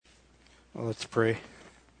Well, let's pray.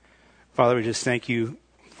 Father, we just thank you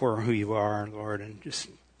for who you are, Lord, and just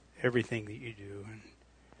everything that you do. And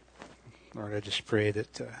Lord, I just pray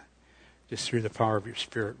that just through the power of your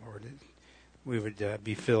Spirit, Lord, that we would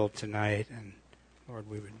be filled tonight, and Lord,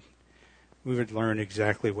 we would learn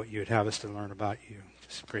exactly what you would have us to learn about you.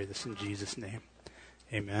 Just pray this in Jesus' name.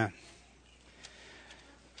 Amen.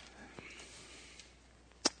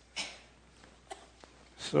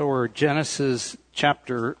 So we're Genesis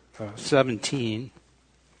chapter 17.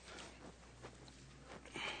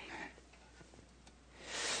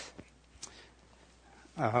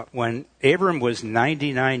 When Abram was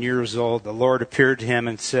 99 years old, the Lord appeared to him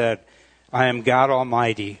and said, I am God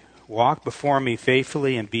Almighty. Walk before me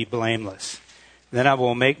faithfully and be blameless. Then I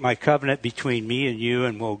will make my covenant between me and you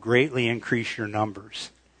and will greatly increase your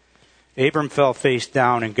numbers. Abram fell face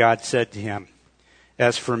down, and God said to him,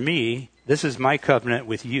 As for me, this is my covenant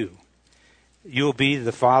with you. You will be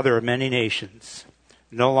the father of many nations.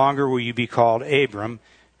 No longer will you be called Abram.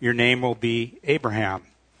 Your name will be Abraham.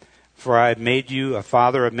 For I have made you a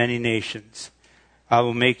father of many nations. I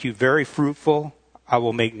will make you very fruitful. I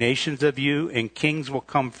will make nations of you, and kings will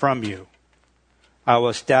come from you. I will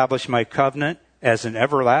establish my covenant as an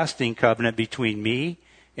everlasting covenant between me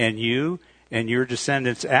and you and your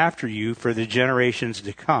descendants after you for the generations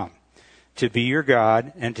to come, to be your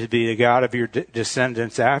God and to be the God of your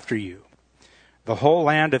descendants after you. The whole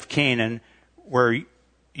land of Canaan, where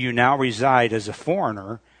you now reside as a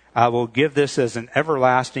foreigner, I will give this as an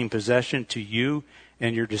everlasting possession to you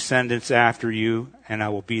and your descendants after you, and I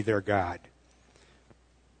will be their God.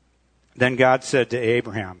 Then God said to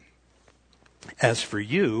Abraham, As for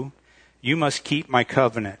you, you must keep my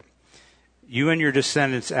covenant, you and your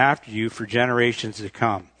descendants after you for generations to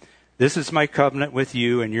come. This is my covenant with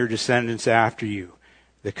you and your descendants after you,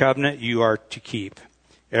 the covenant you are to keep.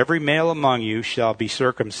 Every male among you shall be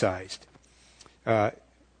circumcised.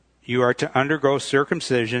 You are to undergo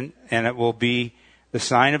circumcision, and it will be the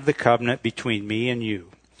sign of the covenant between me and you.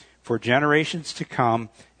 For generations to come,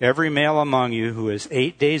 every male among you who is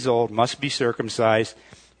 8 days old must be circumcised,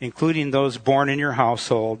 including those born in your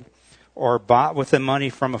household or bought with the money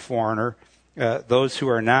from a foreigner, those who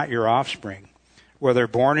are not your offspring. Whether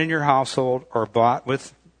born in your household or bought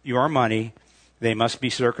with your money, they must be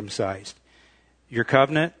circumcised. Your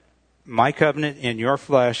covenant, my covenant in your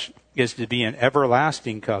flesh, is to be an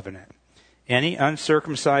everlasting covenant. Any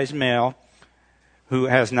uncircumcised male who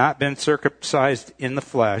has not been circumcised in the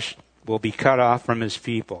flesh will be cut off from his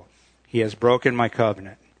people. He has broken my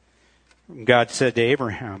covenant. God said to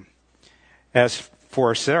Abraham, As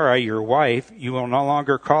for Sarai, your wife, you will no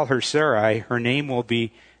longer call her Sarai. Her name will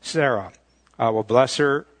be Sarah. I will bless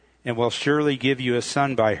her and will surely give you a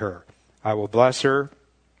son by her. I will bless her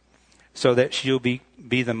so that she'll be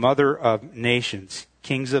the mother of nations.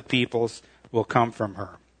 Kings of peoples will come from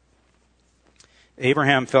her.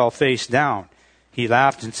 Abraham fell face down. He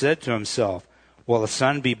laughed and said to himself, Will a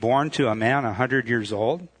son be born to a man 100 years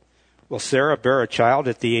old? Will Sarah bear a child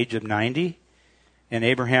at the age of 90? And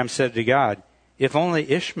Abraham said to God, If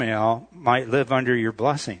only Ishmael might live under your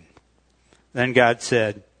blessing. Then God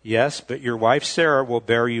said, Yes, but your wife Sarah will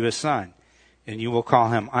bear you a son, and you will call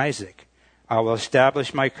him Isaac. I will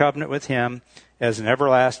establish my covenant with him as an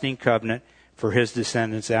everlasting covenant for his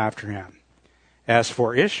descendants after him. As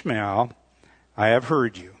for Ishmael, I have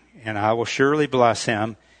heard you, and I will surely bless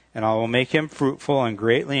him, and I will make him fruitful and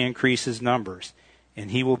greatly increase his numbers.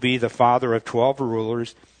 And he will be the father of 12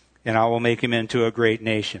 rulers, and I will make him into a great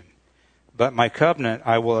nation. But my covenant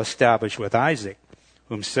I will establish with Isaac,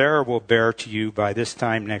 whom Sarah will bear to you by this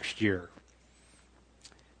time next year.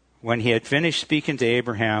 When he had finished speaking to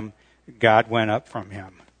Abraham, God went up from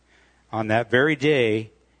him. On that very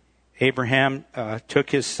day, Abraham took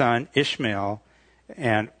his son Ishmael,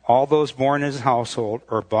 and all those born in his household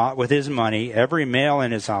or bought with his money, every male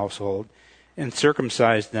in his household, and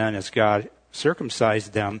circumcised them as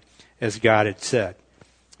God had said.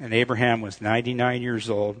 And Abraham was 99 years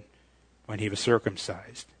old when he was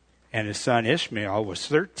circumcised, and his son Ishmael was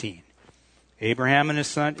 13. Abraham and his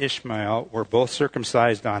son Ishmael were both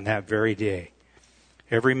circumcised on that very day.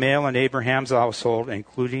 Every male in Abraham's household,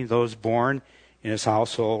 including those born in his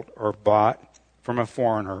household or bought from a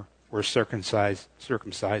foreigner, were circumcised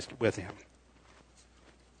with him.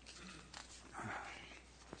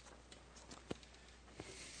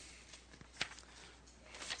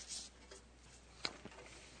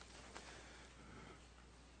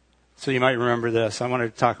 So you might remember this. I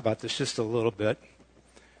wanted to talk about this just a little bit.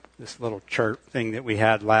 This little chart thing that we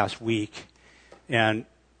had last week. And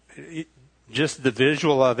just the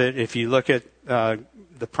visual of it, if you look at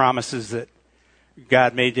the promises that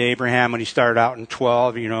God made to Abraham when he started out in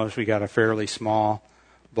 12. You notice we got a fairly small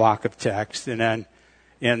block of text. And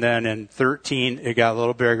then in 13, it got a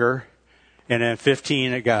little bigger. And then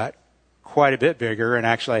 15, it got quite a bit bigger. And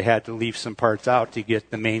actually, I had to leave some parts out to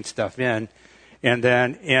get the main stuff in. And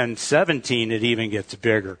then in 17, it even gets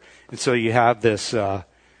bigger. And so you have this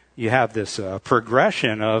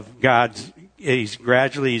progression of God's. He's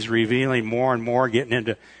revealing more and more, getting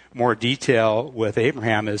into more detail with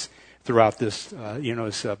Abraham as throughout this.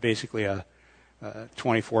 It's basically a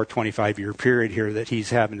 24, 25-year period here that he's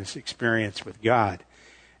having this experience with God.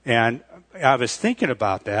 And I was thinking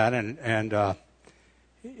about that, and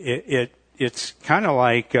it's kind of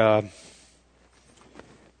like I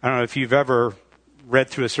don't know if you've ever read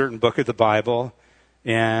through a certain book of the Bible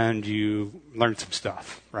and you learn some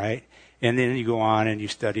stuff, right? And then you go on and you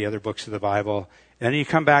study other books of the Bible, and then you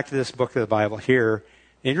come back to this book of the Bible here,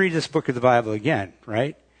 and you read this book of the Bible again,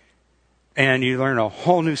 right? And you learn a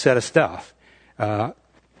whole new set of stuff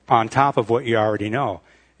on top of what you already know.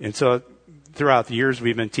 And so throughout the years,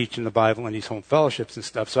 we've been teaching the Bible in these home fellowships and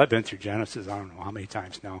stuff. So I've been through Genesis, I don't know how many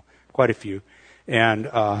times now, quite a few. And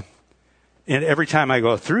every time I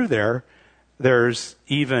go through there, there's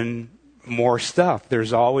even more stuff.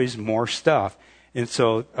 There's always more stuff. And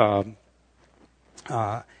so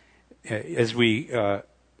as we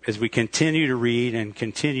continue to read and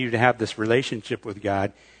continue to have this relationship with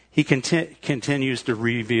God, he continues to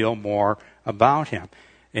reveal more about him.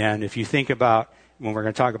 And if you think about, when we're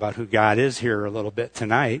going to talk about who God is here a little bit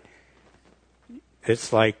tonight,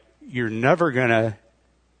 it's like you're never going to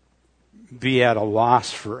be at a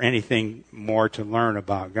loss for anything more to learn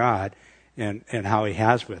about God and how he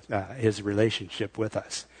has with his relationship with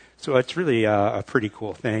us. So it's really a pretty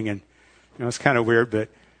cool thing. And, it's kind of weird, but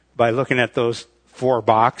by looking at those 4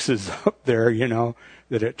 boxes up there,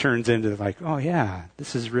 that it turns into like, oh yeah,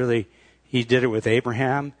 this is really, he did it with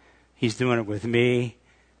Abraham. He's doing it with me.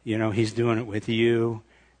 He's doing it with you.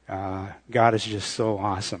 God is just so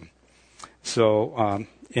awesome. So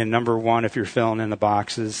in number 1, if you're filling in the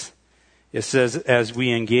boxes, it says, as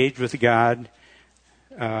we engage with God,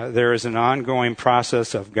 there is an ongoing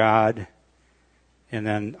process of God. And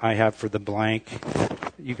then I have for the blank,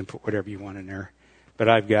 you can put whatever you want in there, but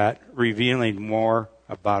I've got revealing more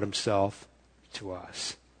about himself to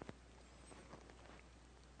us.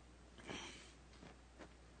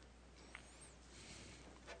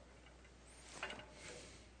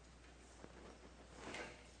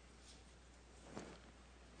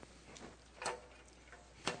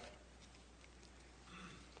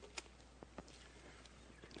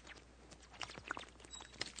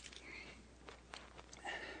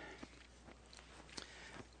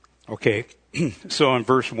 Okay, so in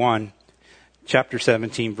verse 1, chapter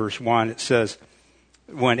 17, verse 1, it says,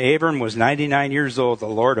 when Abram was 99 years old, the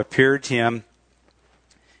Lord appeared to him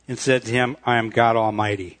and said to him, I am God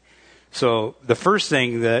Almighty. So the first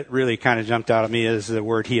thing that really kind of jumped out at me is the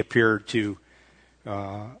word he appeared to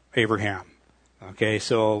Abraham. Okay,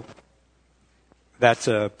 so that's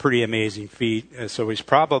a pretty amazing feat. So he's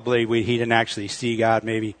probably, he didn't actually see God.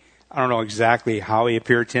 Maybe, I don't know exactly how he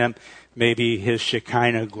appeared to him. Maybe his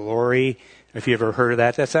Shekinah glory, if you ever heard of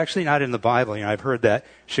that. That's actually not in the Bible. I've heard that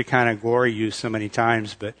Shekinah glory used so many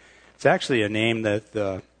times, but it's actually a name that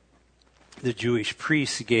the Jewish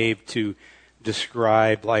priests gave to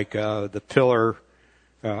describe like the pillar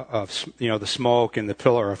of the smoke and the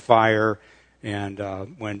pillar of fire. And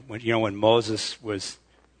when Moses was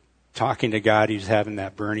talking to God, he was having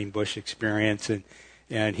that burning bush experience,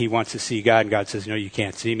 and he wants to see God, and God says, no, you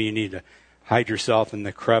can't see me. You need to hide yourself in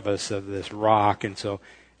the crevice of this rock. And so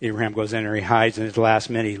Abraham goes in there, he hides, and at the last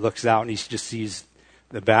minute he looks out and he just sees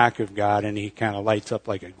the back of God, and he kind of lights up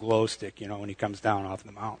like a glow stick, when he comes down off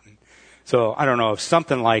the mountain. So I don't know if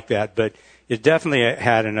something like that, but it definitely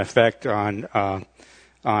had an effect on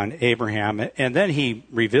Abraham. And then he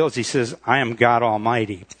reveals, he says, I am God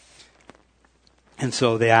Almighty. And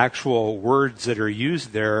so the actual words that are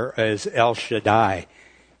used there is El Shaddai.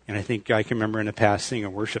 And I think I can remember in the past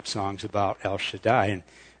singing worship songs about El Shaddai. And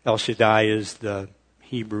El Shaddai is the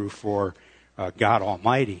Hebrew for God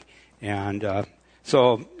Almighty. And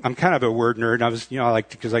so I'm kind of a word nerd. And I was, I like,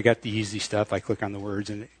 because I got the easy stuff. I click on the words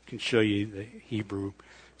and it can show you the Hebrew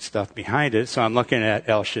stuff behind it. So I'm looking at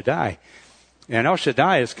El Shaddai. And El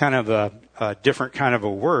Shaddai is kind of a different kind of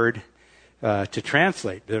a word to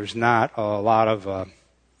translate. There's not a lot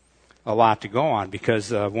to go on,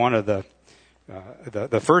 because one of the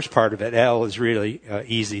first part of it, El, is really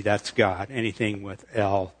easy. That's God. Anything with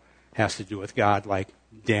El has to do with God, like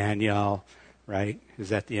Daniel, right?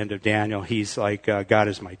 Is at the end of Daniel. He's like, God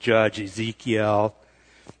is my judge. Ezekiel,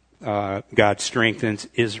 God strengthens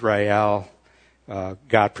Israel.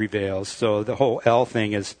 God prevails. So the whole L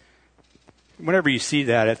thing is, whenever you see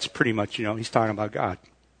that, it's pretty much, he's talking about God.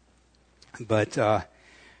 But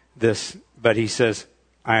he says,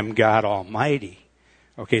 I'm God Almighty.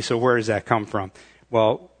 Okay, so where does that come from?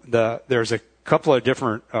 Well, there's a couple of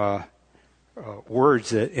different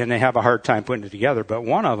words and they have a hard time putting it together, but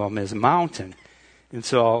one of them is mountain. And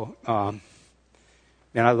so, and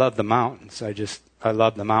I love the mountains. I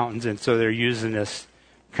love the mountains. And so they're using this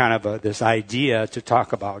kind of this idea to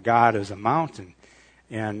talk about God as a mountain.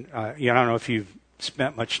 And, I don't know if you've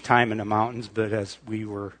spent much time in the mountains, but as we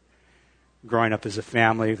were growing up as a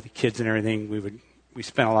family with the kids and everything, we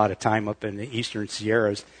spent a lot of time up in the eastern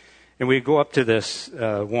Sierras. And we'd go up to this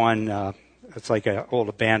one, it's like an old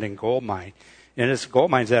abandoned gold mine. And this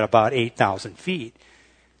gold mine's at about 8,000 feet.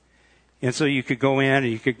 And so you could go in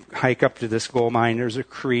and you could hike up to this gold mine. There's a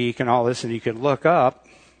creek and all this, and you could look up.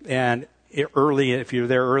 And if you were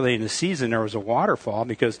there early in the season, there was a waterfall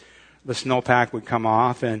because the snowpack would come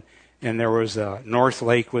off. And there was North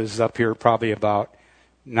Lake was up here probably about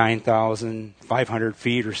 9,500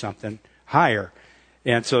 feet or something higher.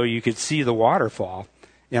 And so you could see the waterfall.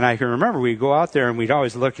 And I can remember we'd go out there and we'd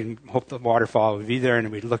always look and hope the waterfall would be there.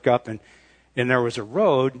 And we'd look up and there was a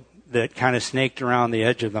road that kind of snaked around the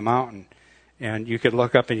edge of the mountain. And you could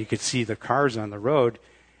look up and you could see the cars on the road.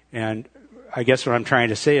 And I guess what I'm trying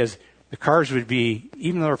to say is the cars would be,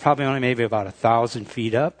 even though they're probably only maybe about 1,000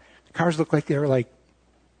 feet up, the cars looked like they were like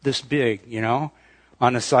this big,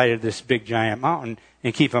 on the side of this big giant mountain.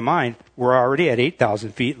 And keep in mind, we're already at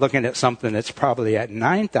 8,000 feet looking at something that's probably at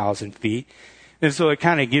 9,000 feet. And so it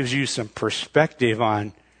kind of gives you some perspective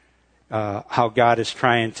on how God is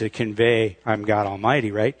trying to convey, I'm God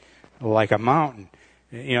Almighty, right? Like a mountain.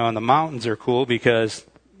 And the mountains are cool because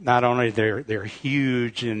not only they're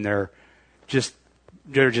huge and they're just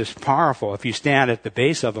powerful. If you stand at the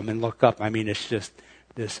base of them and look up, it's just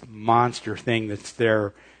this monster thing that's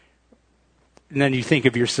there. And then you think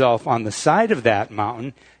of yourself on the side of that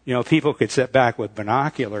mountain. People could sit back with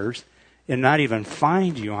binoculars and not even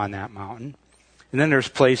find you on that mountain. And then there's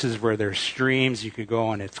places where there's streams you could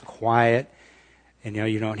go and it's quiet. And,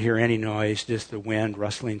 you don't hear any noise, just the wind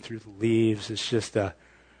rustling through the leaves. It's just a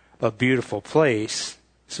beautiful place.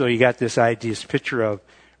 So you got this picture of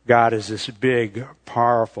God as this big,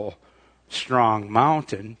 powerful, strong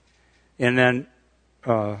mountain. And then,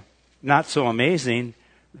 not so amazing,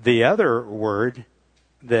 the other word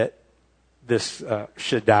that this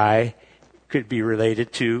Shaddai could be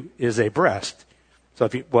related to is a breast. So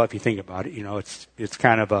if you think about it, it's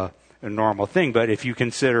kind of a normal thing. But if you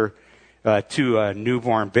consider to a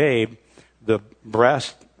newborn babe, the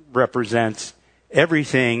breast represents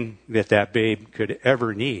everything that babe could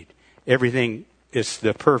ever need. Everything is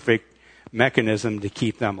the perfect mechanism to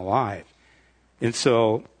keep them alive. And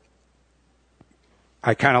so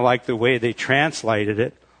I kind of like the way they translated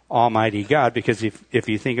it, Almighty God, because if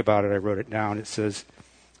you think about it, I wrote it down, it says,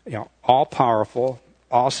 all powerful,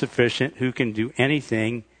 all sufficient, who can do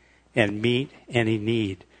anything and meet any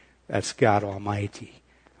need. That's God Almighty.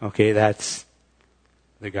 Okay, that's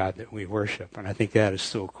the God that we worship. And I think that is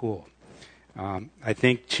so cool. I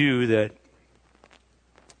think, too, that,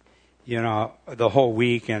 the whole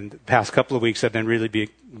week and the past couple of weeks I've been really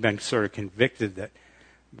been sort of convicted that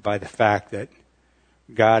by the fact that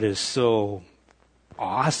God is so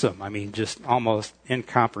awesome. Just almost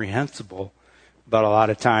incomprehensible. But a lot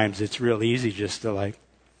of times it's real easy just to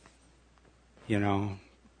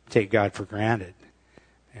take God for granted.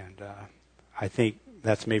 And I think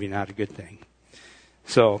that's maybe not a good thing.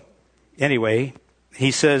 So anyway,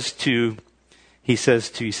 he says,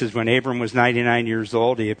 when Abram was 99 years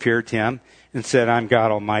old, he appeared to him and said, I'm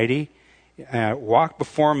God Almighty. Walk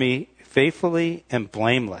before me faithfully and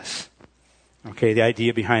blameless. Okay, the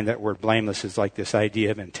idea behind that word blameless is like this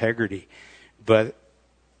idea of integrity. But,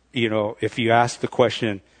 if you ask the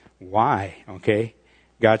question, why? Okay,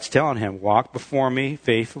 God's telling him, walk before me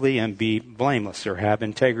faithfully and be blameless or have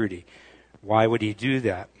integrity. Why would he do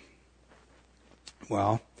that?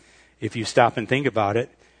 Well, if you stop and think about it,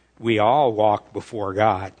 we all walk before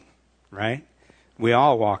God, right? We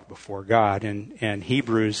all walk before God. And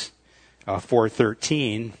Hebrews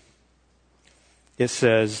 4:13, it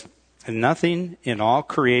says, nothing in all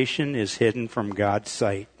creation is hidden from God's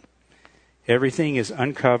sight. Everything is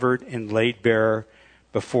uncovered and laid bare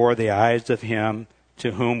before the eyes of him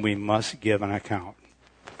to whom we must give an account.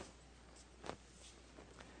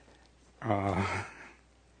 Let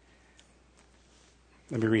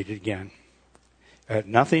me read it again.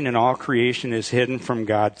 Nothing in all creation is hidden from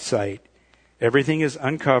God's sight. Everything is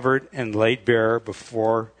uncovered and laid bare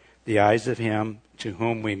before the eyes of him to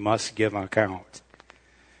whom we must give an account.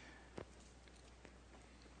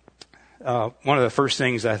 one of the first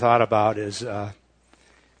things I thought about is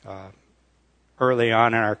early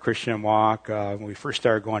on in our Christian walk, when we first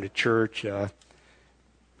started going to church,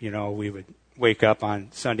 we would wake up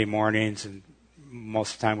on Sunday mornings, and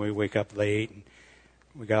most of the time we wake up late, and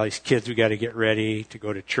we got all these kids we got to get ready to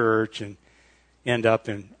go to church, and end up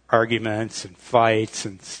in arguments and fights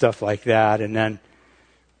and stuff like that. And then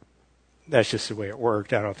that's just the way it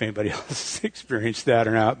worked. I don't know if anybody else has experienced that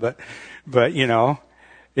or not, but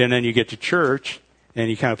and then you get to church and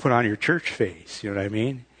you kind of put on your church face, you know what I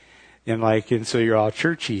mean? And so you're all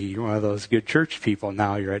churchy. You're one of those good church people.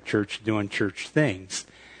 Now you're at church doing church things.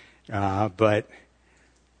 But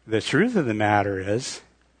the truth of the matter is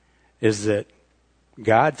that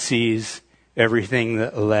God sees everything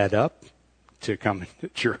that led up to coming to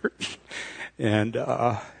church. And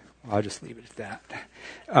I'll just leave it at that.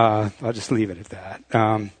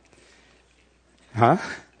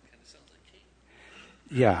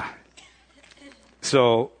 Yeah.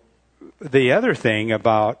 So the other thing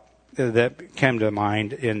about that came to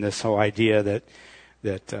mind in this whole idea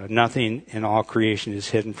that nothing in all creation is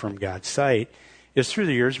hidden from God's sight is through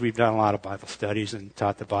the years we've done a lot of Bible studies and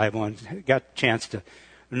taught the Bible and got a chance to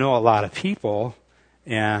know a lot of people.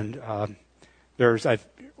 And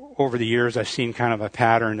over the years I've seen kind of a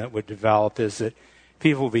pattern that would develop is that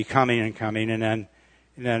people would be coming, and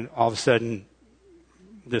then all of a sudden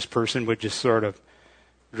this person would just sort of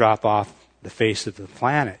drop off the face of the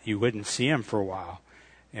planet. You wouldn't see them for a while,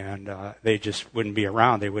 and they just wouldn't be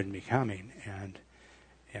around. They wouldn't be coming, and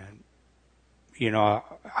I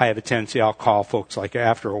have a tendency. I'll call folks like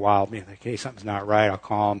after a while, being like, "Hey, something's not right." I'll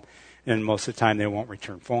call them, and most of the time they won't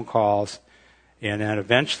return phone calls, and then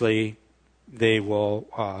eventually they will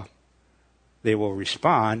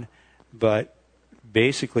respond. But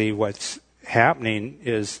basically, what's happening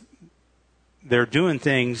is they're doing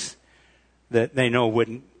things that they know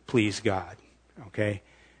wouldn't please God. Okay?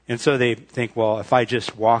 And so they think, well, if I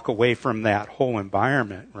just walk away from that whole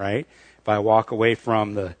environment, right? If I walk away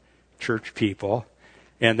from the church people,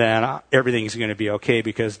 and then everything's going to be okay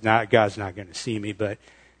because God's not going to see me. But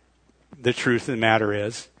the truth of the matter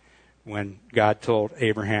is, when God told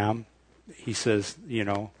Abraham, he says,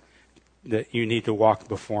 that you need to walk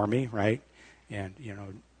before me, right? And,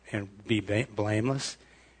 and be blameless.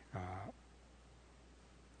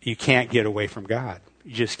 You can't get away from God.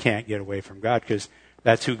 You just can't get away from God because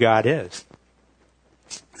that's who God is.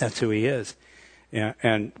 That's who he is.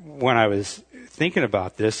 And when I was thinking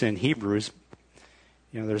about this in Hebrews,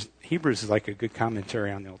 Hebrews is like a good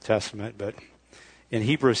commentary on the Old Testament, but in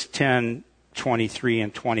Hebrews 10:23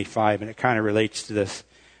 and 25, and it kind of relates to this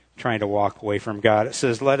trying to walk away from God. It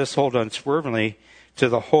says, "Let us hold unswervingly to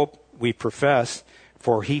the hope we profess,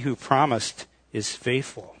 for he who promised is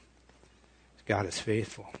faithful." God is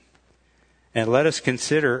faithful. "And let us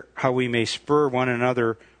consider how we may spur one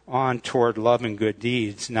another on toward love and good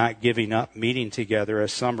deeds, not giving up meeting together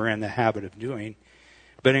as some are in the habit of doing,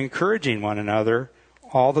 but encouraging one another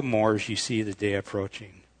all the more as you see the day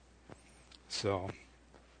approaching." So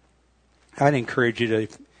I'd encourage you to,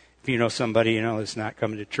 if you know somebody that's not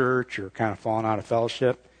coming to church or kind of falling out of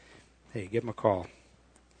fellowship, hey, give them a call.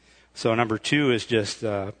 So number 2 is just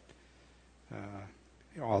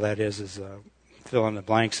all that is fill in the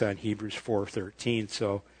blanks on Hebrews 4:13.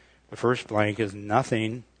 So the first blank is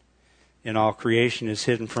nothing in all creation is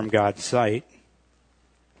hidden from God's sight.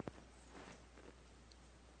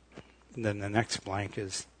 And then the next blank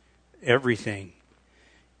is everything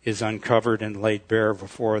is uncovered and laid bare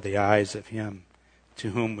before the eyes of him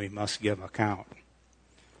to whom we must give account.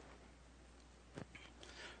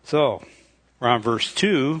 So we're on verse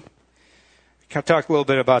 2. I talked a little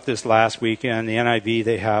bit about this last weekend. The NIV,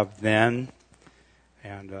 they have then.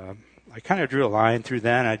 And I kind of drew a line through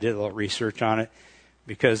then. I did a little research on it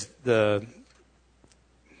because it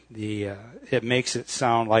makes it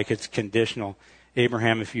sound like it's conditional.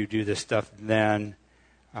 Abraham, if you do this stuff, then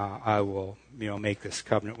I will make this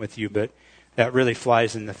covenant with you. But that really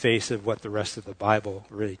flies in the face of what the rest of the Bible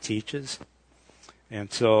really teaches.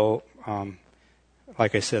 And so,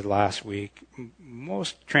 like I said last week,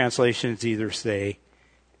 most translations either say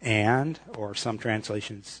 "and," or some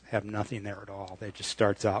translations have nothing there at all. They just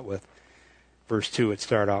starts out with, verse 2 would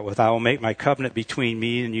start out with, "I will make my covenant between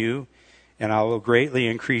me and you, and I will greatly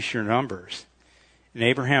increase your numbers." And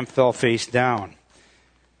Abraham fell face down.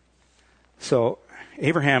 So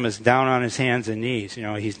Abraham is down on his hands and knees.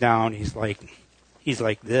 He's down. He's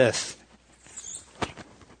like this,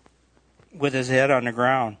 with his head on the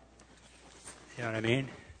ground. You know what I mean?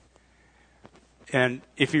 And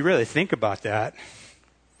if you really think about that,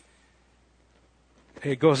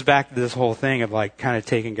 it goes back to this whole thing of kind of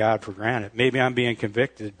taking God for granted. Maybe I'm being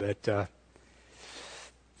convicted, but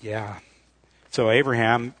Yeah. So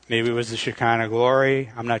Abraham, maybe it was the Shekinah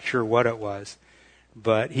glory. I'm not sure what it was.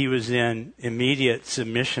 But he was in immediate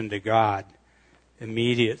submission to God.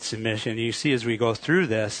 Immediate submission. You see, as we go through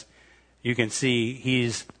this, you can see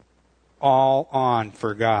he's all on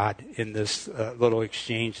for God in this little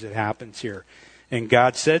exchange that happens here. And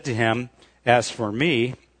God said to him, as for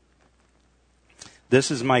me,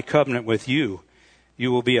 this is my covenant with you.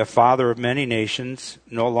 You will be a father of many nations.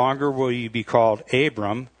 No longer will you be called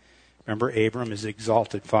Abram. Remember, Abram is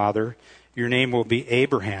exalted father. Your name will be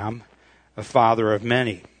Abraham, a father of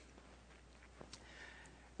many.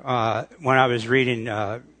 When I was reading,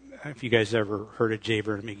 if you guys ever heard of J.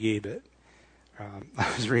 Vernon McGee, but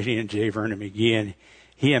I was reading J. Vernon McGee, and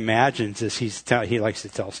he imagines this. He likes to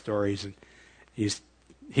tell stories, and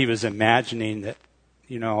he was imagining that,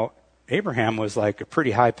 Abraham was like a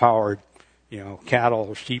pretty high-powered,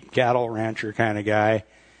 sheep cattle rancher kind of guy.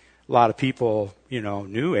 A lot of people,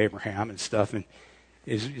 knew Abraham and stuff, and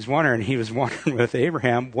he was wondering with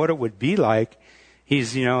Abraham what it would be like.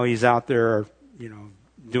 He's out there,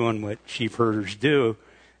 doing what sheep herders do,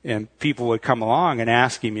 and people would come along and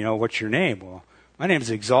ask him, what's your name? Well, my name is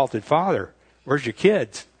Exalted Father. Where's your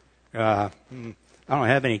kids? I don't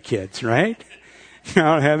have any kids, right? I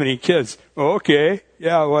don't have any kids. Oh, okay.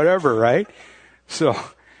 Yeah, whatever, right? So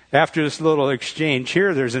after this little exchange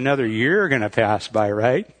here, there's another year going to pass by,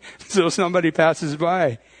 right? So somebody passes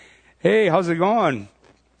by. Hey, how's it going?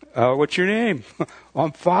 What's your name?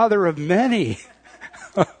 I'm father of many.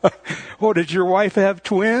 Oh, did your wife have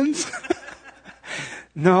twins?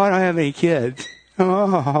 No, I don't have any kids.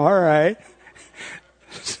 Oh, all right.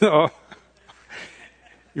 So,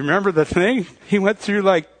 you remember the thing? He went through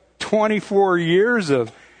like 24 years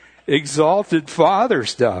of exalted father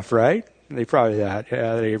stuff, right? And they probably thought,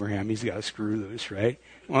 yeah, Abraham, he's got a screw loose, right?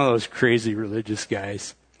 One of those crazy religious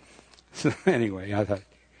guys. So anyway, I thought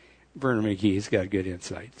Vernon McGee's got good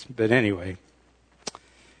insights. But anyway,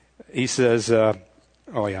 he says,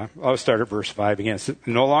 I'll start at verse 5 again.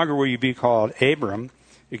 No longer will you be called Abram,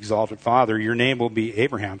 exalted father. Your name will be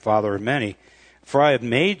Abraham, father of many. For I have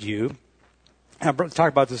made you, I talked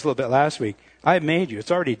about this a little bit last week. I have made you.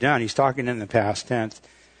 It's already done. He's talking in the past tense.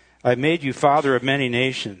 I've made you father of many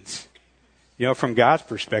nations. From God's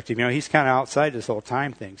perspective, he's kind of outside this whole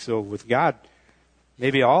time thing. So with God,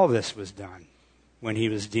 maybe all of this was done when he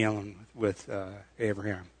was dealing with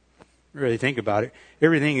Abraham. Really think about it.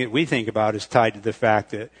 Everything that we think about is tied to the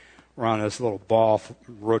fact that we're on this little ball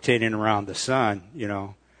rotating around the sun,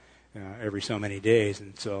 every so many days.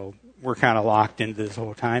 And so we're kind of locked into this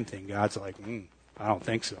whole time thing. God's like, I don't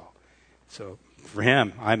think so. So for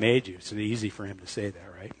him, I made you. It's easy for him to say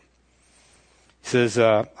that, right? He says,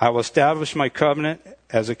 I will establish my covenant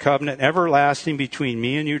as a covenant everlasting between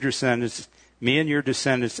me and your descendants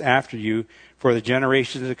after you for the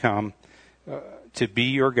generations to come, to be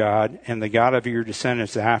your God and the God of your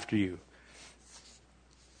descendants after you.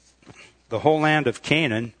 The whole land of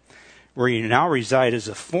Canaan, where you now reside as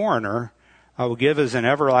a foreigner, I will give as an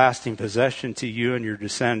everlasting possession to you and your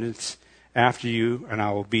descendants after you, and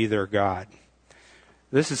I will be their God.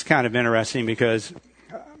 This is kind of interesting because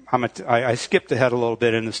I skipped ahead a little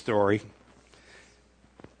bit in the story,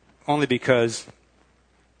 only because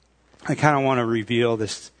I kind of want to reveal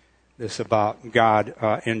this about God.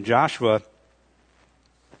 In Joshua,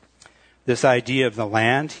 this idea of the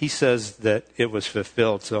land, he says that it was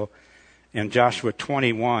fulfilled. So in Joshua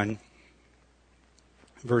 21,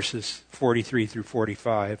 verses 43 through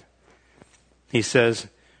 45, he says,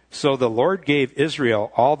 So the Lord gave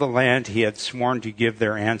Israel all the land he had sworn to give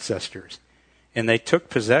their ancestors, and they took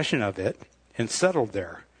possession of it and settled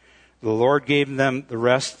there. The Lord gave them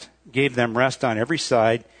rest on every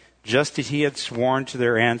side, just as he had sworn to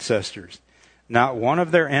their ancestors. Not one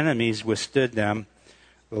of their enemies withstood them.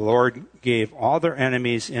 The Lord gave all their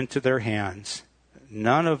enemies into their hands.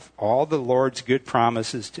 None of all the Lord's good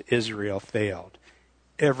promises to Israel failed.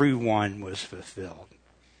 Every one was fulfilled.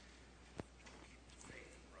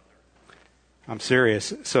 I'm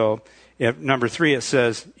serious. So, number 3, it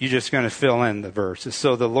says, you're just going to fill in the verse.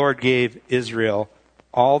 So the Lord gave Israel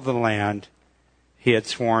all the land he had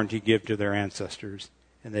sworn to give to their ancestors,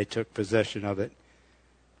 and they took possession of it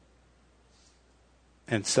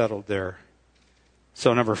and settled there.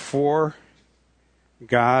 So number 4,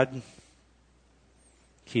 God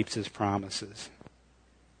keeps his promises.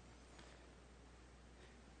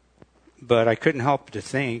 But I couldn't help to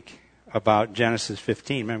think about Genesis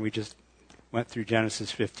 15. Remember, we just went through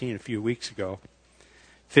Genesis 15 a few weeks ago.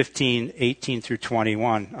 15, 18 through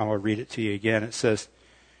 21. I will read it to you again. It says,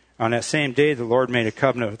 On that same day the Lord made a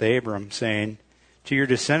covenant with Abram, saying, To your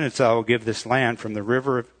descendants I will give this land from the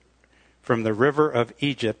river from the river of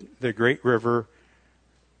Egypt, the great river.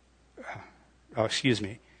 Let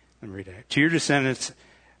me read that. To your descendants,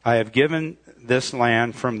 I have given this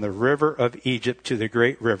land from the river of Egypt to the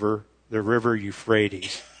great river, the river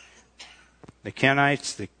Euphrates. The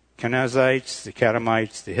Kenites, the Kenizzites, the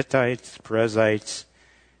Kadmonites, the Hittites, the Perizzites,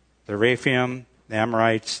 the Rephaim, the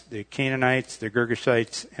Amorites, the Canaanites, the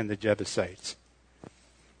Girgashites, and the Jebusites.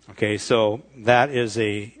 Okay, so that is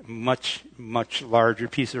a much, much larger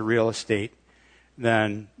piece of real estate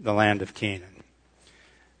than the land of Canaan.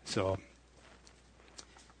 So,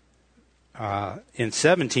 in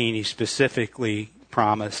 17, he specifically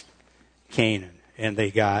promised Canaan, and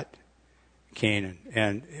they got Canaan.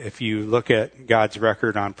 And if you look at God's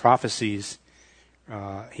record on prophecies,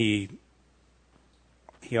 he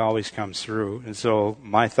always comes through. And so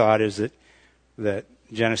my thought is that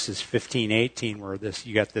Genesis 15:18, where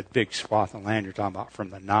you got the big swath of land you're talking about from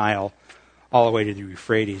the Nile all the way to the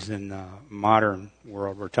Euphrates. In the modern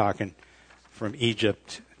world, we're talking from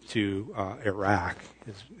Egypt to Iraq,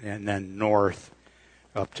 and then north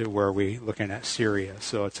up to where we're looking at Syria.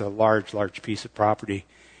 So it's a large, large piece of property.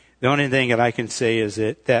 The only thing that I can say is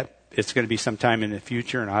that it's going to be sometime in the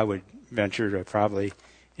future, and I would venture to probably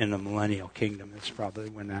in the millennial kingdom. That's probably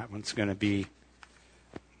when that one's going to be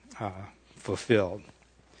fulfilled.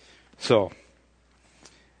 So,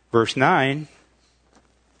 verse 9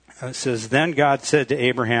 says, Then God said to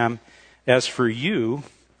Abraham, As for you,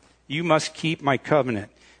 you must keep my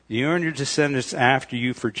covenant, you and your descendants after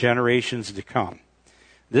you for generations to come.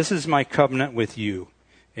 This is my covenant with you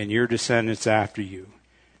and your descendants after you.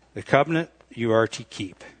 The covenant you are to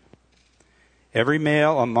keep. Every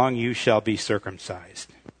male among you shall be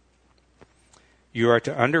circumcised. You are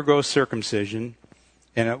to undergo circumcision,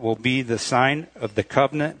 and it will be the sign of the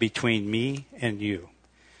covenant between me and you.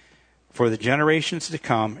 For the generations to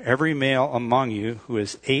come, every male among you who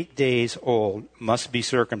is 8 days old must be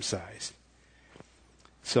circumcised.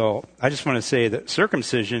 So I just want to say that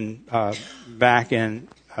circumcision back in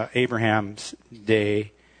Abraham's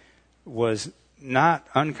day was not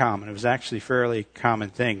uncommon. It was actually a fairly common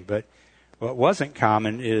thing. But what wasn't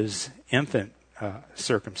common is infant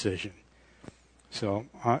circumcision. So,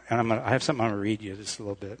 and I have something I'm going to read you just a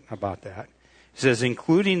little bit about that. It says,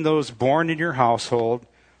 including those born in your household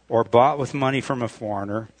or bought with money from a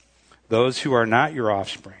foreigner, those who are not your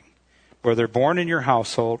offspring, whether born in your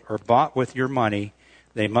household or bought with your money,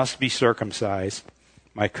 they must be circumcised.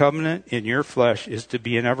 My covenant in your flesh is to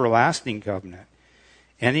be an everlasting covenant.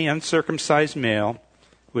 Any uncircumcised male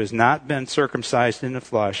who has not been circumcised in the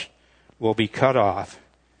flesh will be cut off.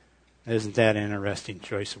 Isn't that an interesting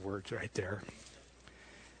choice of words right there?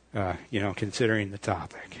 Considering the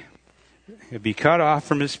topic. He'll be cut off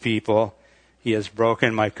from his people. He has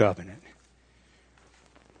broken my covenant.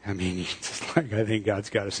 I mean, I think God's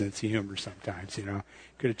got a sense of humor sometimes,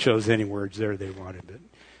 Could have chose any words there they wanted, but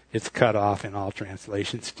it's cut off in all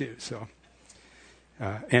translations too. So,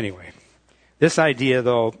 anyway. This idea,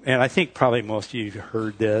 though, and I think probably most of you have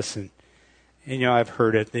heard this, and I've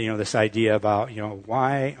heard it, this idea about,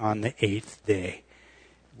 why on the 8th day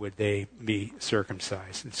would they be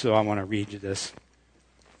circumcised? And so I want to read you this.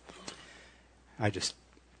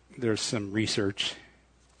 There's some research.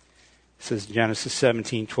 It says Genesis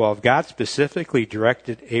 17:12. God specifically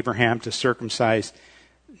directed Abraham to circumcise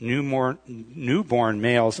newborn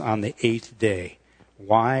males on the 8th day.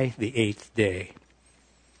 Why the 8th day?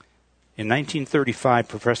 In 1935,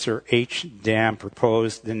 Professor H. Dam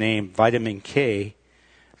proposed the name vitamin K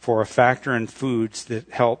for a factor in foods that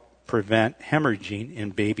help prevent hemorrhaging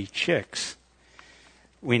in baby chicks.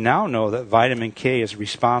 We now know that vitamin K is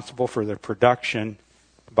responsible for the production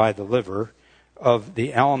by the liver of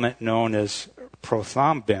the element known as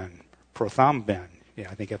prothrombin.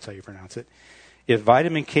 Yeah, I think that's how you pronounce it. If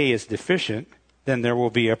vitamin K is deficient, then there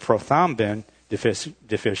will be a prothrombin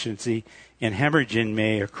deficiency and hemorrhaging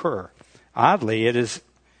may occur. Oddly, it is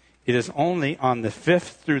only on the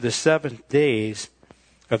 5th through the 7th days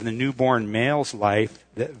of the newborn male's life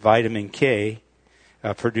that vitamin K,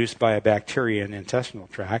 produced by a bacteria in the intestinal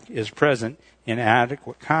tract, is present in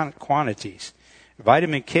adequate quantities.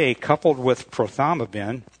 Vitamin K, coupled with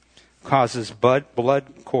prothrombin, causes blood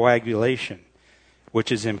coagulation, which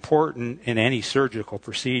is important in any surgical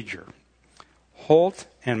procedure. Holt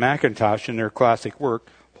and McIntosh, in their classic work,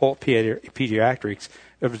 Holt Pediatrics,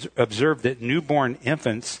 observed that a newborn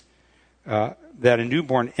infant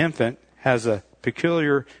has a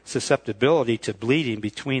peculiar susceptibility to bleeding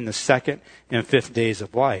between the 2nd and 5th days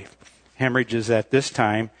of life. Hemorrhages at this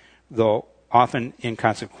time, though often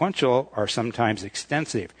inconsequential, are sometimes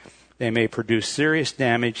extensive. They may produce serious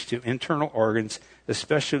damage to internal organs,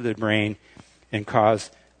 especially the brain, and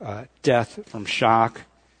cause death from shock,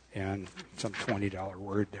 and some $20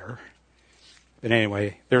 word there. But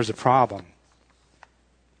anyway, there's a problem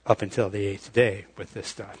up until the 8th day with this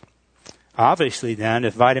stuff. Obviously, then,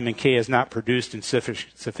 if vitamin K is not produced in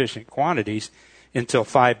sufficient quantities until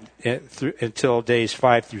days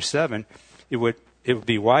 5 through 7, it would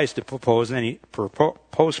be wise to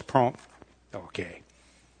postpone. Okay.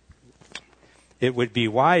 It would be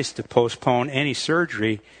wise to postpone any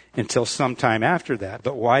surgery until sometime after that.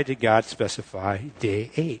 But why did God specify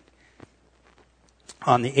day 8?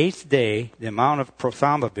 On the 8th day, the amount of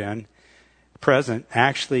prothrombin present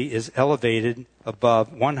actually is elevated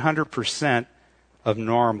above 100% of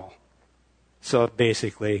normal. So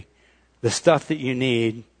basically, the stuff that you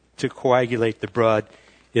need to coagulate the blood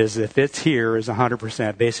is, if it's here, is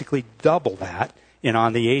 100%, basically double that. And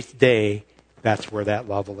on the 8th day, that's where that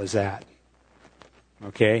level is at.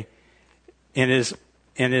 Okay? And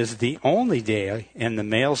is the only day in the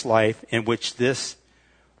male's life in which this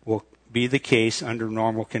will be the case under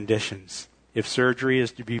normal conditions. If surgery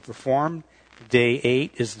is to be performed, day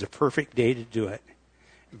 8 is the perfect day to do it.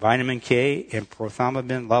 Vitamin K and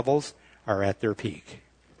prothrombin levels are at their peak.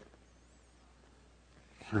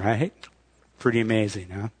 Right? Pretty amazing,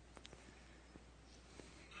 huh?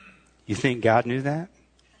 You think God knew that?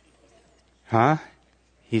 Huh?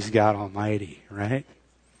 He's God Almighty, right?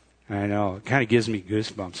 I know. It kind of gives me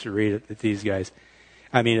goosebumps to read it at these guys.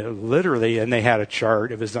 I mean, literally, and they had a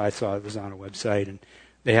chart. I saw it was on a website, and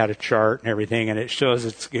they had a chart and everything, and it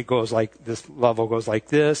shows it goes like this level goes like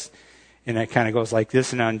this, and it kind of goes like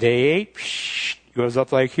this, and on day 8, goes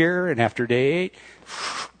up like here, and after day 8,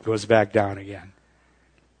 goes back down again.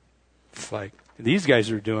 It's like, these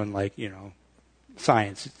guys are doing like,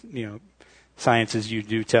 science. Science is you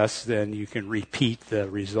do tests, then you can repeat the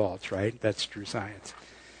results, right? That's true science.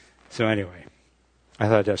 So anyway, I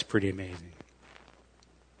thought that's pretty amazing.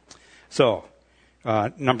 So,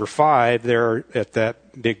 number 5 there at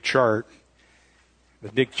that big chart,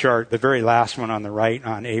 the very last one on the right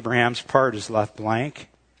on Abraham's part is left blank.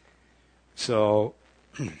 So,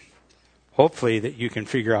 hopefully that you can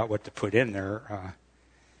figure out what to put in there.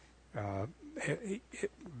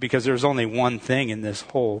 Because there's only one thing in this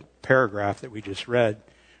whole paragraph that we just read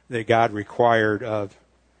that God required of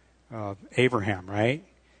Abraham, right?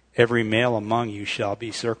 Every male among you shall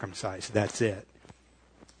be circumcised. That's it.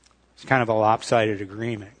 It's kind of a lopsided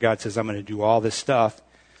agreement. God says, I'm going to do all this stuff,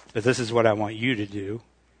 but this is what I want you to do.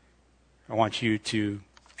 I want you to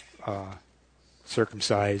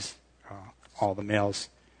circumcise all the males.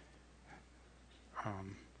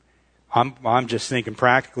 I'm just thinking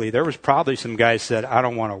practically. There was probably some guys said, I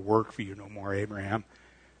don't want to work for you no more, Abraham.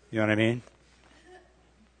 You know what I mean?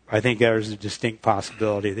 I think there's a distinct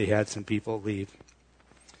possibility they had some people leave.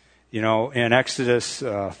 In Exodus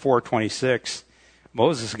 4:26,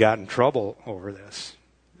 Moses got in trouble over this.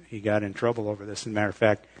 He got in trouble over this. As a matter of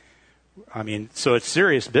fact, so it's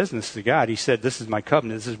serious business to God. He said, this is my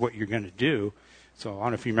covenant. This is what you're going to do. So I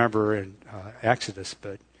don't know if you remember in Exodus,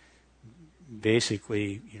 but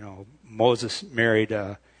basically, Moses married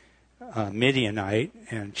a Midianite,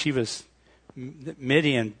 and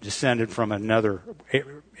Midian descended from another.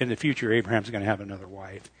 In the future, Abraham's going to have another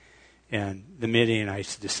wife, and the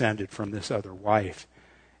Midianites descended from this other wife.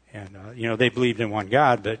 And, they believed in one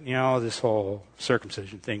God, but, this whole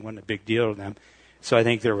circumcision thing wasn't a big deal to them. So I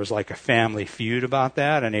think there was like a family feud about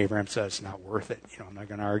that, and Abraham said, it's not worth it. I'm not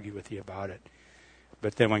going to argue with you about it.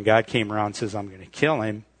 But then when God came around and says, I'm going to kill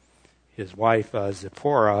him, his wife,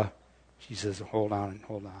 Zipporah, she says, hold on.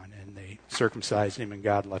 And they circumcised him, and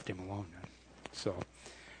God left him alone then.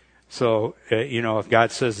 So if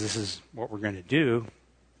God says this is what we're going to do,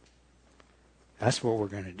 that's what we're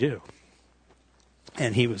going to do.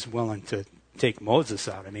 And he was willing to take Moses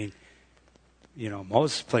out.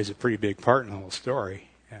 Moses plays a pretty big part in the whole story,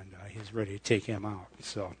 and he's ready to take him out.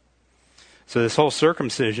 So this whole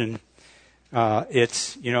circumcision,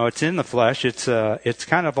 it's in the flesh. It's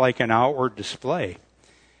kind of like an outward display.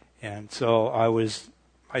 And so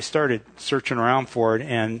I started searching around for it,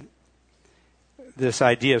 and this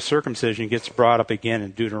idea of circumcision gets brought up again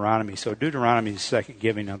in Deuteronomy. So Deuteronomy is the second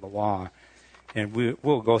giving of the law. And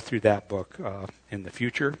we'll go through that book in the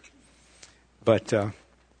future. But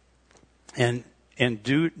in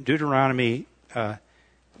Deuteronomy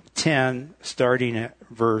 10, starting at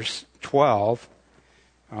verse 12,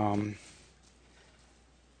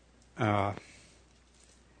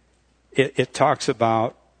 it talks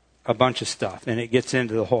about a bunch of stuff, and it gets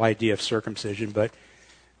into the whole idea of circumcision. But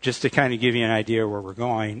just to kind of give you an idea where we're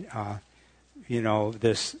going,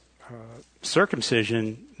 this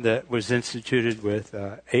circumcision that was instituted with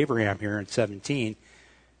Abraham here in 17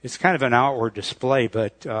 it's kind of an outward display,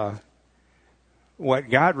 but what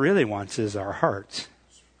God really wants is our hearts.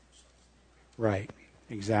 Right,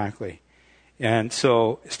 exactly. And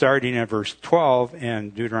so starting in verse 12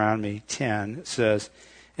 in Deuteronomy 10, it says,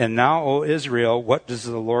 "And now, O Israel, what does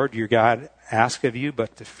the Lord your God ask of you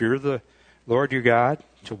but to fear the Lord your God,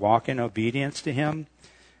 to walk in obedience to him,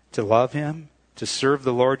 to love him, to serve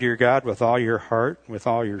the Lord your God with all your heart, with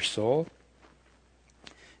all your soul,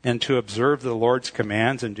 and to observe the Lord's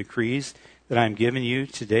commands and decrees that I am giving you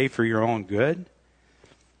today for your own good?"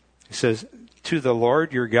 It says, "To the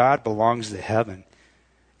Lord your God belongs the heaven,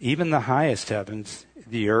 even the highest heavens,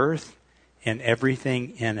 the earth, and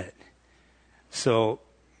everything in it." So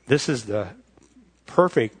this is the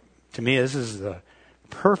perfect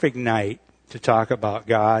night to talk about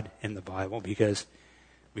God in the Bible, because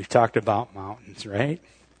we've talked about mountains, right?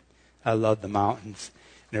 I love the mountains.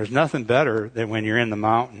 And there's nothing better than when you're in the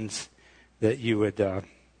mountains that you would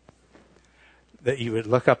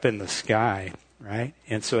look up in the sky, right?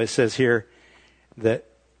 And so it says here that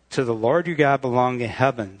to the Lord your God belong the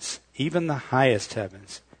heavens, even the highest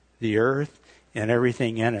heavens, the earth, and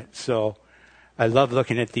everything in it. So I love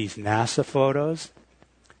looking at these NASA photos.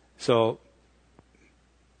 So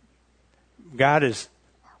God is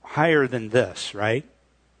higher than this, right?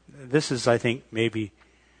 This is, I think, maybe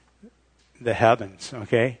the heavens,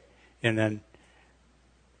 okay? And then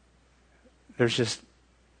this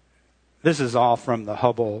is all from the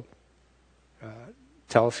Hubble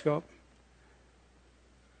telescope.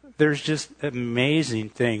 There's just amazing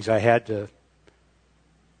things. I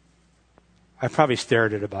probably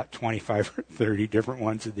stared at about 25 or 30 different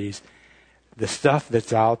ones of these. The stuff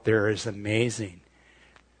that's out there is amazing.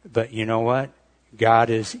 But you know what? God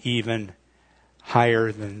is even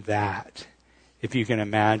higher than that. If you can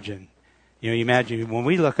imagine. Imagine when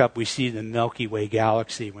we look up, we see the Milky Way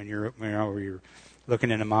galaxy. When you're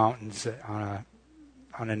looking in the mountains on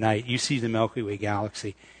a night, you see the Milky Way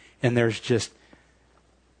galaxy. And there's just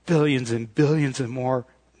billions and billions of more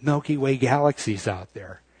Milky Way galaxies out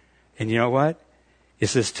there. And you know what? It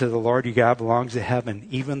says, to the Lord your God belongs the heaven,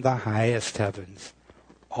 even the highest heavens.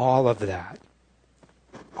 All of that.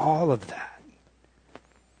 All of that.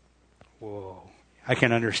 Whoa. I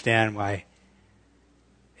can understand why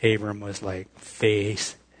Abram was like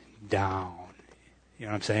face down. You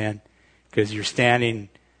know what I'm saying? Because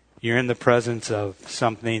you're in the presence of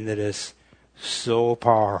something that is so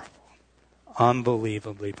powerful.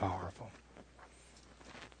 Unbelievably powerful.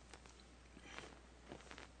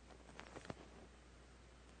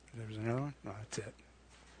 There's another one? No, that's it.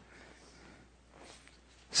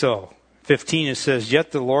 So, 15 it says,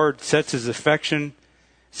 "Yet the Lord set his affection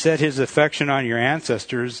on your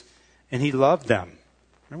ancestors, and he loved them."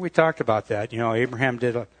 Remember we talked about that. Abraham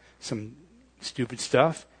did some stupid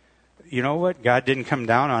stuff. You know what? God didn't come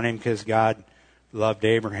down on him because God loved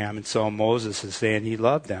Abraham. And so Moses is saying he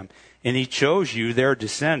loved them. And he chose you, their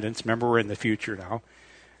descendants. Remember, we're in the future now.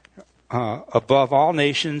 Above all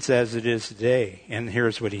nations as it is today. And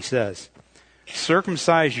here's what he says.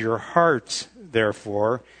 "Circumcise your hearts,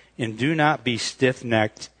 therefore, and do not be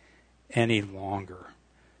stiff-necked any longer."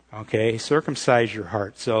 Okay? Circumcise your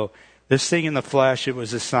heart. So this thing in the flesh, it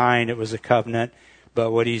was a sign, it was a covenant.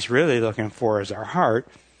 But what he's really looking for is our heart.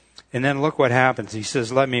 And then look what happens. He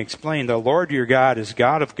says, "Let me explain. The Lord your God is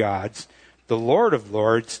God of gods, the Lord of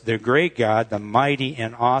lords, the great God, the mighty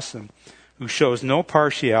and awesome, who shows no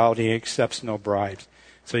partiality and accepts no bribes."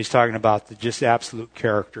 So he's talking about the just absolute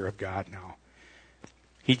character of God now.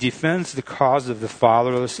 He defends the cause of the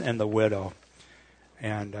fatherless and the widow.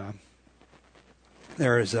 And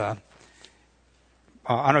there is I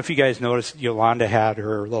don't know if you guys noticed, Yolanda had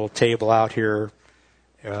her little table out here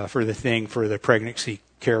for the pregnancy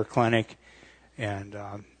care clinic. And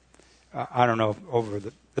I don't know, over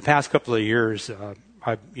the past couple of years,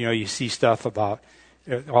 you see stuff about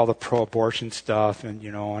all the pro-abortion stuff and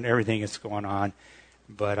everything that's going on.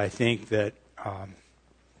 But I think that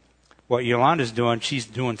what Yolanda's doing, she's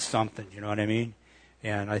doing something, you know what I mean?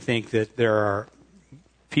 And I think that there are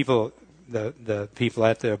people, the people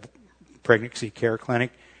at the pregnancy care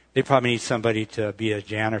clinic, they probably need somebody to be a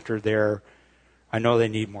janitor there. I know they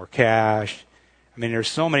need more cash. I mean, there's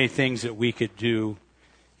so many things that we could do,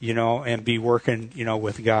 and be working,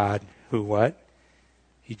 with God, who what?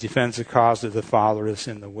 He defends the cause of the fatherless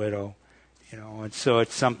and the widow, and so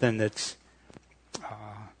it's something that's,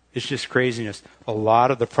 it's just craziness. A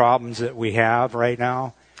lot of the problems that we have right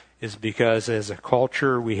now is because as a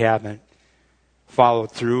culture, we haven't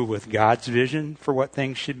followed through with God's vision for what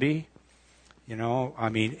things should be. I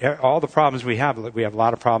mean, all the problems we have a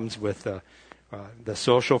lot of problems with the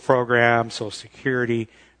social program, Social Security.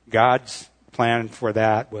 God's plan for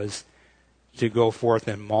that was to go forth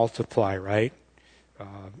and multiply, right?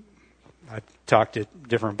 I've talked at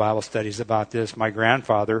different Bible studies about this. My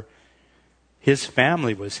grandfather, his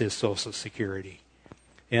family was his Social Security.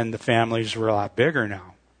 And the families were a lot bigger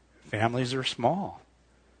now. Families are small.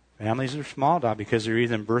 Families are small now because they're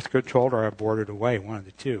either birth controlled or aborted away, one of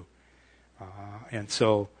the two. And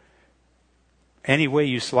so any way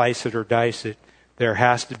you slice it or dice it, there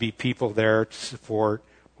has to be people there to support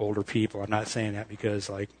older people. I'm not saying that because,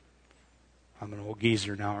 like, I'm an old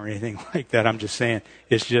geezer now or anything like that. I'm just saying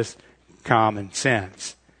it's just common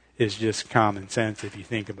sense. It's just common sense if you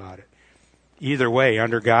think about it. Either way,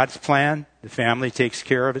 under God's plan, the family takes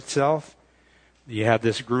care of itself. You have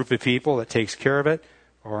this group of people that takes care of it,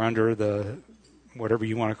 or under the, whatever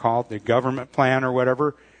you want to call it, the government plan or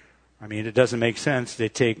whatever. I mean, it doesn't make sense. They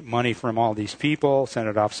take money from all these people, send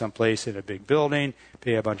it off someplace in a big building,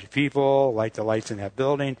 pay a bunch of people, light the lights in that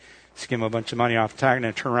building, skim a bunch of money off the tax, and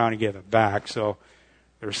then turn around and give it back. So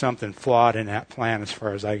there's something flawed in that plan as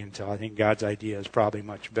far as I can tell. I think God's idea is probably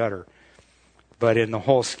much better. But in the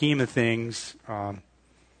whole scheme of things, the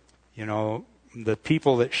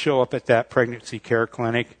people that show up at that pregnancy care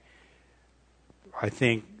clinic, I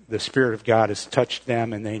think the Spirit of God has touched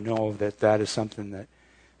them, and they know that that is something that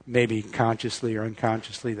maybe consciously or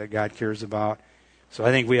unconsciously that God cares about. So I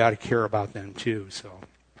think we ought to care about them too. So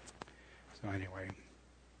anyway,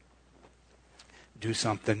 do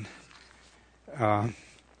something.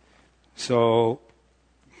 So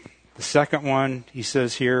the second one, he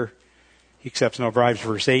says here, he accepts no bribes,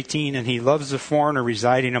 verse 18, and he loves the foreigner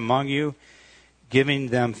residing among you, giving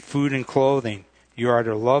them food and clothing. You are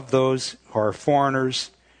to love those who are foreigners,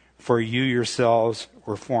 for you yourselves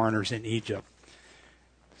were foreigners in Egypt.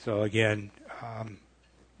 So again, a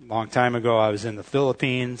long time ago, I was in the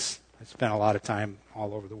Philippines. I spent a lot of time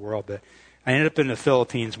all over the world, but I ended up in the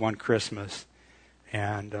Philippines one Christmas.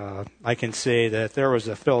 And I can say that there was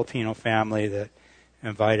a Filipino family that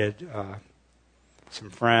invited some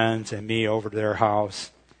friends and me over to their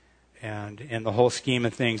house. And in the whole scheme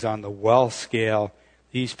of things, on the wealth scale,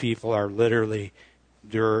 these people are literally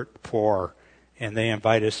dirt poor. And they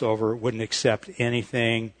invite us over, wouldn't accept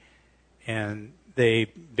anything. And they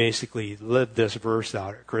basically lived this verse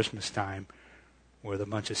out at Christmas time with a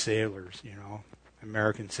bunch of sailors,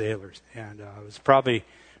 American sailors. And it was probably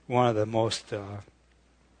one of the most,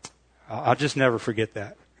 I'll just never forget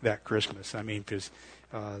that Christmas. I mean, because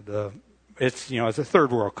it's a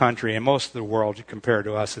third world country, and most of the world compared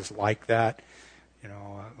to us is like that.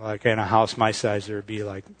 Like in a house my size, there'd be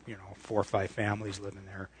like 4 or 5 families living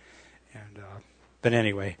there. And but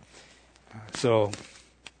anyway, so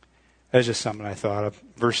that's just something I thought of.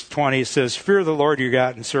 Verse 20, it says, "Fear the Lord your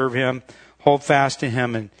God and serve him. Hold fast to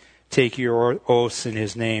him and take your oaths in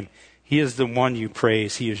his name. He is the one you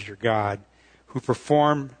praise. He is your God, who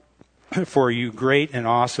performed for you great and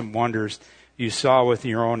awesome wonders you saw with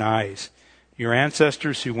your own eyes. Your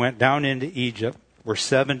ancestors who went down into Egypt were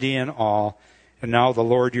 70 in all, and now the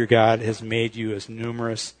Lord your God has made you as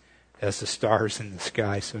numerous as the stars in the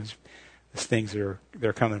sky." So these things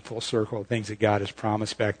they're coming full circle, things that God has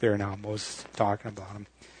promised back there. Now Moses is talking about them.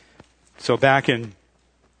 So back in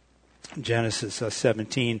Genesis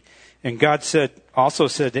 17, and God also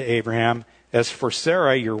said to Abraham, "As for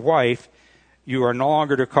Sarah, your wife, you are no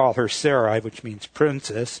longer to call her Sarai," which means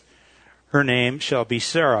princess. "Her name shall be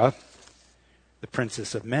Sarah, the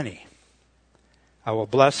princess of many. I will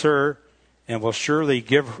bless her and will surely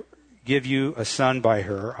give you a son by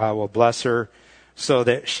her. I will bless her so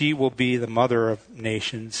that she will be the mother of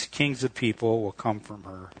nations. Kings of people will come from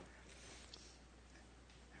her."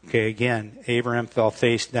 Okay, again, Abraham fell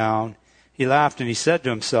face down. He laughed and he said to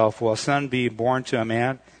himself, "Will a son be born to a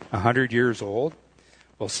man 100 years old?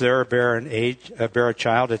 Will Sarah bear a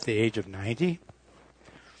child at the age of 90?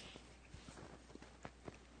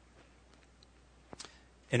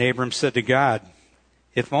 And Abram said to God,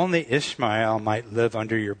 "If only Ishmael might live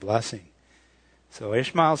under your blessing." So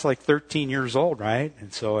Ishmael's like 13 years old, right?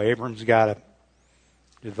 And so Abram's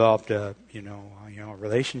developed a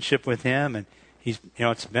relationship with him, and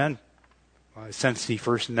it's been since he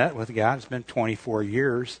first met with God, it's been 24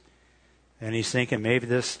 years, and he's thinking maybe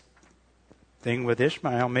this thing with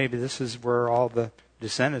Ishmael, maybe this is where all the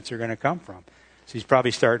descendants are going to come from. So he's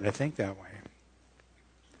probably starting to think that way.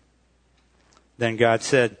 Then God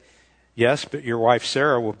said, "Yes, but your wife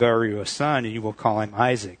Sarah will bear you a son, and you will call him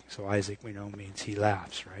Isaac." So Isaac, we know, means he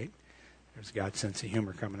laughs, right? There's God's sense of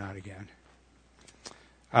humor coming out again.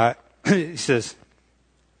 He says,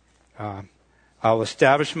 "I'll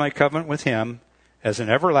establish my covenant with him as an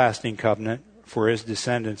everlasting covenant for his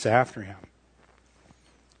descendants after him.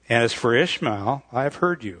 And as for Ishmael, I have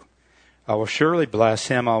heard you. I will surely bless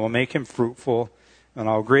him. I will make him fruitful, and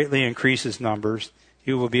I will greatly increase his numbers.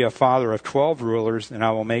 He will be a father of 12 rulers, and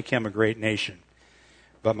I will make him a great nation.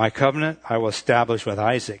 But my covenant I will establish with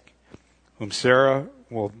Isaac, whom Sarah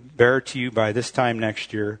will bear to you by this time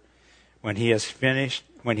next year. When he had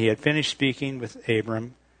finished speaking with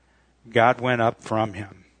Abram, God went up from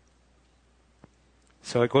him.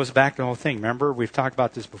 So it goes back to the whole thing. Remember, we've talked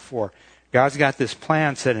about this before. God's got this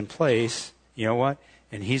plan set in place. You know what?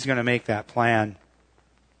 And he's going to make that plan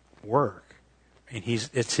work. And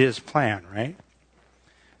it's his plan, right?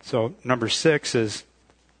 So number 6 is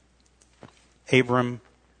Abraham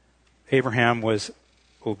was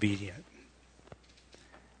obedient.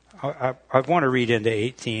 I want to read into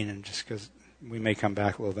 18, and just because we may come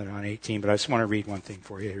back a little bit on 18, but I just want to read one thing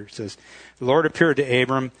for you here. It says, the Lord appeared to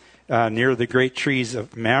Abram near the great trees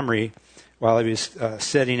of Mamre while he was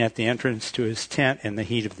sitting at the entrance to his tent in the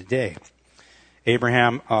heat of the day.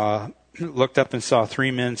 Abraham looked up and saw 3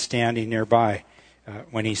 men standing nearby.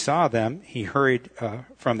 When he saw them, he hurried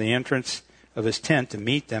from the entrance of his tent to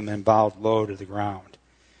meet them and bowed low to the ground.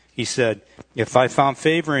 He said, if I found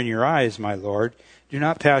favor in your eyes, my Lord, do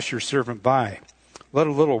not pass your servant by. Let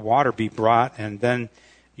a little water be brought, and then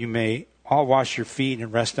you may all wash your feet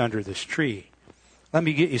and rest under this tree. Let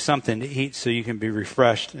me get you something to eat so you can be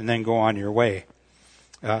refreshed and then go on your way,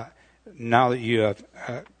 now that you have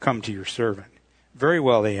come to your servant. Very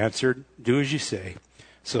well, they answered. Do as you say.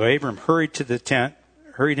 So Abram hurried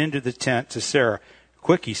into the tent to Sarah.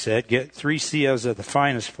 Quick, he said, get 3 seahs of the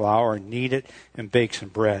finest flour and knead it and bake some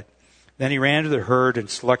bread. Then he ran to the herd and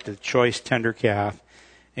selected a choice tender calf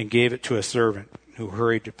and gave it to a servant who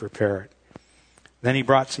hurried to prepare it. Then he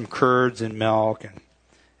brought some curds and milk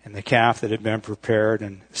and the calf that had been prepared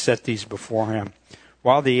and set these before him.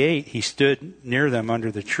 While they ate, he stood near them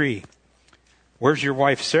under the tree. Where's your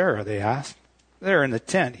wife Sarah? They asked. There in the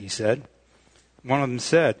tent, he said. One of them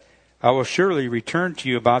said, I will surely return to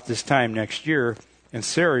you about this time next year, and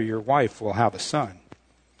Sarah, your wife, will have a son.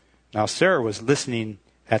 Now Sarah was listening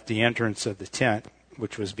at the entrance of the tent,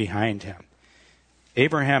 which was behind him.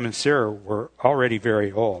 Abraham and Sarah were already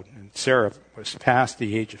very old, and Sarah was past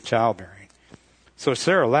the age of childbearing. So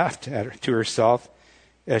Sarah laughed to herself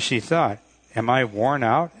as she thought, am I worn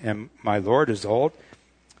out, and my Lord is old?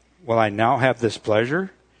 Will I now have this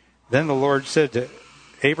pleasure? Then the Lord said to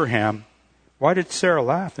Abraham, why did Sarah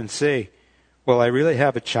laugh and say, will I really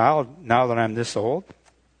have a child now that I'm this old?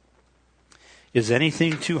 Is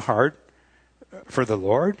anything too hard for the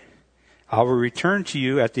Lord? I will return to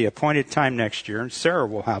you at the appointed time next year, and Sarah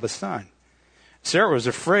will have a son. Sarah was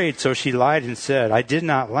afraid, so she lied and said, I did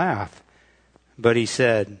not laugh. But he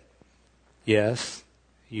said, yes,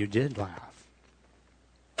 you did laugh.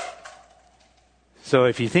 So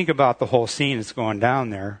if you think about the whole scene that's going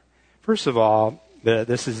down there, first of all,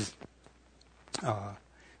 this is,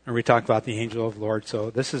 and we talk about the angel of the Lord, so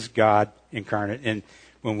this is God incarnate. And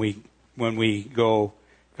when we go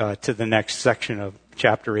to the next section of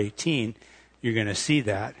chapter 18, you're going to see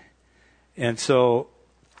that. And so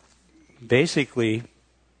basically,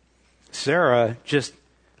 Sarah just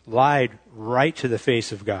lied right to the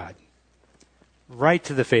face of God. Right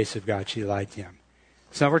to the face of God, she lied to him.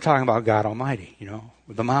 So now we're talking about God Almighty,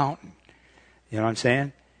 with the mountain. You know what I'm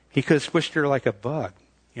saying? He could have squished her like a bug.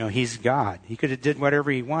 He's God. He could have did whatever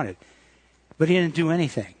he wanted. But he didn't do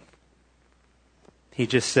anything. He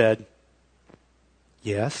just said,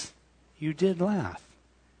 yes, you did laugh.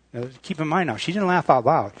 Now, keep in mind now, she didn't laugh out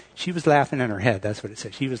loud. She was laughing in her head. That's what it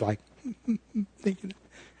said. She was like, thinking,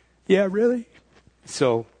 yeah, really?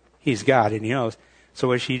 So he's God and he knows. So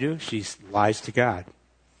what does she do? She lies to God.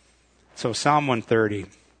 So Psalm 130.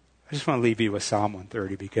 I just want to leave you with Psalm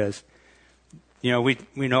 130 because, we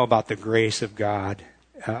know about the grace of God.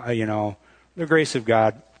 The grace of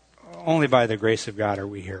God, only by the grace of God are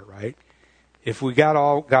we here, right? If we got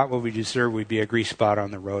what we deserve, we'd be a grease spot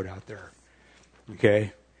on the road out there.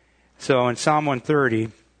 Okay? So in Psalm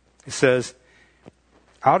 130, it says,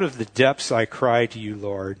 out of the depths I cry to you,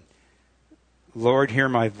 Lord. Lord, hear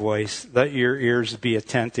my voice. Let your ears be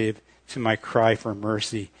attentive to my cry for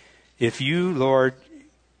mercy. If you, Lord,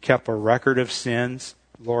 kept a record of sins,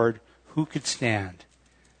 Lord, who could stand?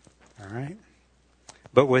 All right?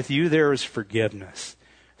 But with you there is forgiveness,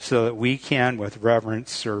 so that we can with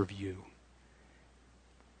reverence serve you.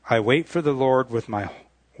 I wait for the Lord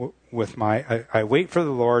I wait for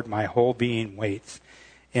the Lord, my whole being waits,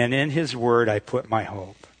 and in his word I put my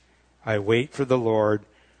hope. I wait for the Lord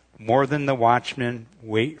more than the watchmen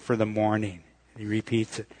wait for the morning. He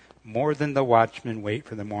repeats it. More than the watchmen wait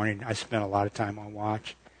for the morning. I spent a lot of time on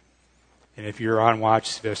watch. And if you're on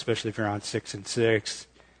watch, especially if you're on 6 and 6,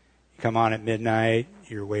 you come on at midnight.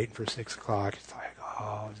 You're waiting for 6 o'clock. It's like,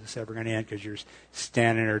 oh, is this ever going to end? Because you're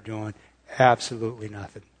standing there doing absolutely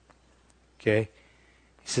nothing. Okay?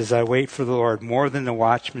 He says, I wait for the Lord more than the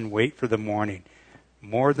watchmen wait for the morning.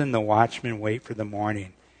 More than the watchmen wait for the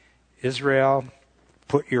morning. Israel,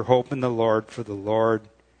 put your hope in the Lord, for the Lord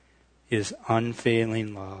is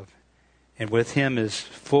unfailing love. And with him is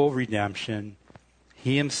full redemption.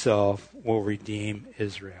 He himself will redeem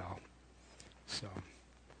Israel. So,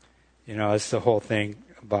 that's the whole thing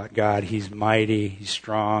about God. He's mighty. He's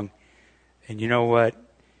strong. And you know what?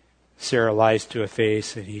 Sarah lies to a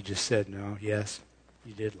face, and he just said, no, yes,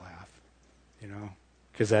 you did laugh.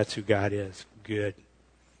 Because that's who God is. Good.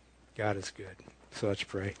 God is good. So let's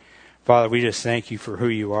pray. Father, we just thank you for who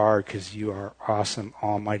you are, because you are awesome,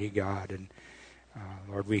 almighty God. And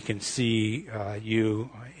Lord, we can see you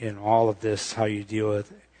in all of this, how you deal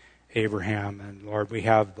with Abraham. And Lord, we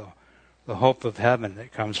have the hope of heaven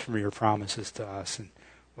that comes from your promises to us. And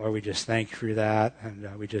Lord, we just thank you for that.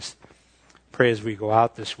 And we just pray as we go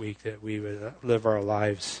out this week that we would live our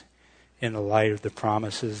lives in the light of the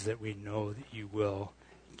promises that we know that you will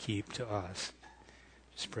keep to us.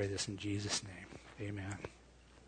 Just pray this in Jesus' name. Amen.